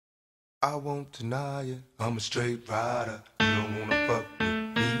I won't deny it, I'm a straight rider. You don't wanna fuck with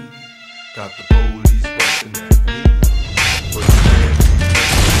me. Got the police busting at me. But you can't do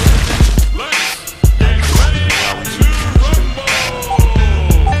nothing. Let's get ready to rumble!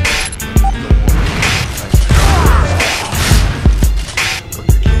 But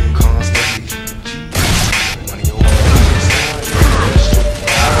the game constantly cheat. Money over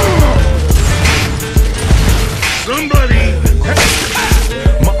Somebody!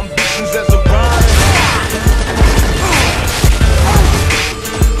 my ambitions as a rider.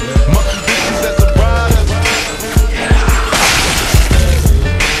 My ambitions as a rider.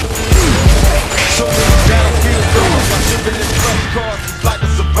 So many battlefield doors. I'm living in front cars. It's like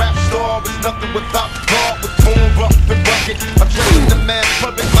it's a rap star. It's nothing without the car. With boom, rough and rugged. I trained in the mass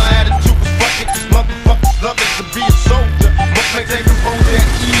public. My attitude was fucking. These motherfuckers love it to be a soldier. Must maintain composure and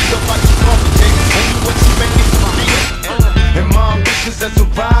ease up like a complicated. Only what you make it real. And my ambitions as a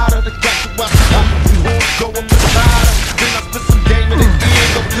rider, the got you out the top, and horns go up the rider. Then I spit some game in the ear,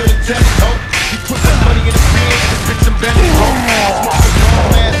 go to the telescope. He put some money in the bin, just bitch and belly roll. Smoking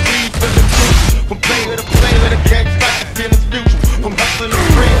long ass weed for the truth. From player to player, the game's like the feeling's mutual. From hustling to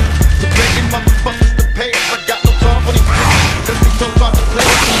friends, to begging motherfuckers to pay us. I got no time for these bitches, cause they so hard to play.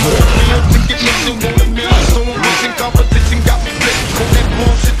 More meals to get missing, want a meal. So I'm missing competition, got me blitzed. On that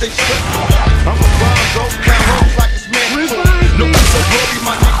bullshit they stress. I'm a rhyme, go count hoes like it's mandatory. No, it's a glory,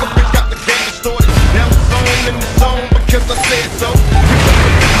 my nigga, bitch got the game distorted. Now it's on in the zone because I said so.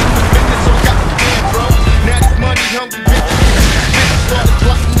 Business, so I got the plan, bro. Now this money hungry bitches started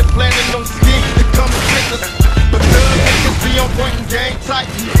plotting and planning on schemes to come and get us. But thug niggas be on point and game tight.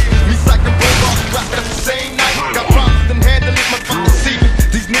 Me psyching both off the rap at the same night. Got problems and handle it, motherfuckers see me.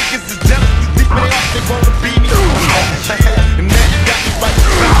 These niggas is jealous, these deep in their hearts, they wanna be me. And now you got me right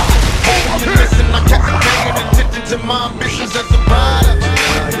around. Oh, you listen, I kept paying attention to my ambitions as a rider.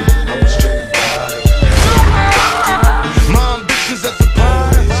 I'm a straight rider. My ambitions as a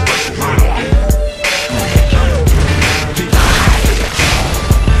rider.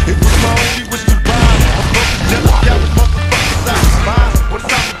 It was my only wish to ride. I'm broken, jealous, got the motherfuckers out of spine. When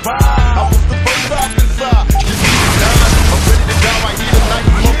it's time to ride, I was the first off inside. You see me die, I'm ready to die right here tonight.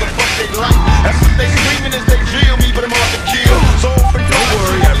 Motherfuck they like. That's what they screaming as they drill me, but I'm hard to kill. So open, don't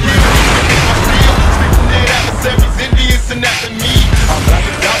worry, I'm here. Speaking it adversaries, envious and after me. I'm like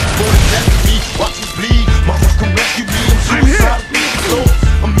a dog before it's after me. Watch me bleed, motherfuckers come rescue me. I'm suicidal, so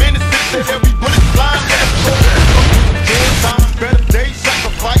I'm innocent, that every bullet flying at a throat. I'm doing damn time, better days,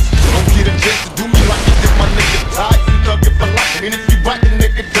 sacrifice. Don't get a chance to do me like you did my nigga Tyson. Thug it for life, and if you right, the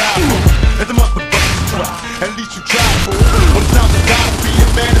nigga die.